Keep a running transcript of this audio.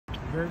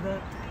You heard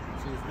that?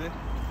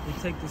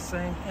 It takes the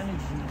same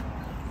energy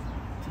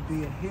to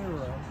be a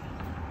hero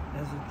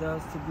as it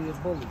does to be a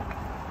bully.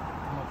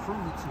 I'm gonna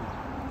prove it to you.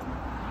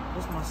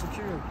 That's my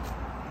security.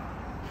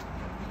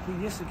 Be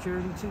your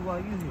security too while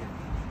you here.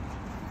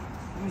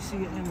 Let me see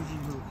your energy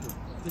real quick.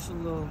 Just a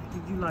little,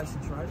 you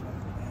licensed, right?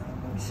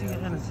 Let me see your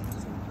energy.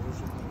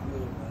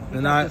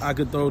 And I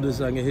could throw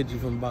this, I can hit you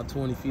from about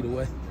 20 feet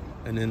away.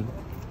 And then,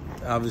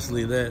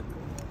 obviously that.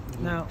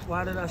 Now,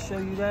 why did I show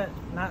you that?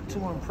 Not to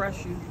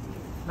impress you.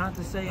 Not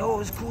to say, oh,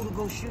 it's cool to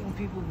go shooting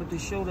people, but to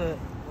show that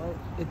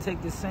it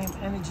takes the same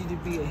energy to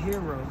be a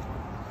hero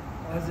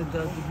as it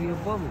does to be a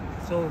bully.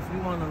 So if you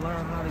want to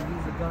learn how to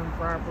use a gun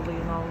properly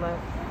and all that,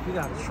 you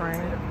got to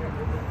train,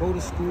 go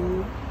to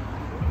school,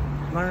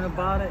 learn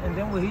about it. And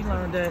then when he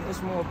learned that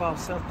it's more about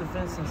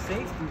self-defense and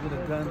safety with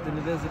a gun than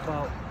it is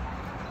about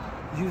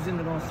using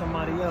it on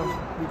somebody else.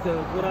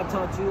 Because what I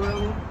taught you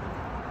earlier,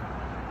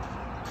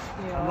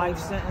 a life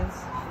sentence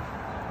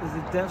is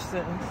a death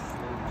sentence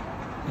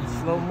in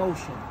slow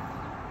motion.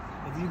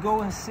 If you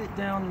go and sit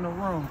down in a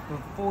room for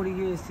 40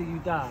 years till you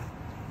die,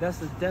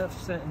 that's a death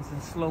sentence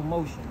in slow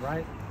motion,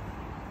 right?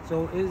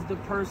 So is the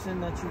person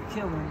that you're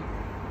killing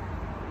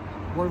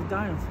worth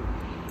dying for?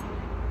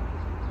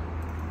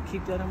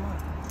 Keep that in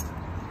mind.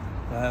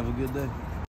 Have a good day.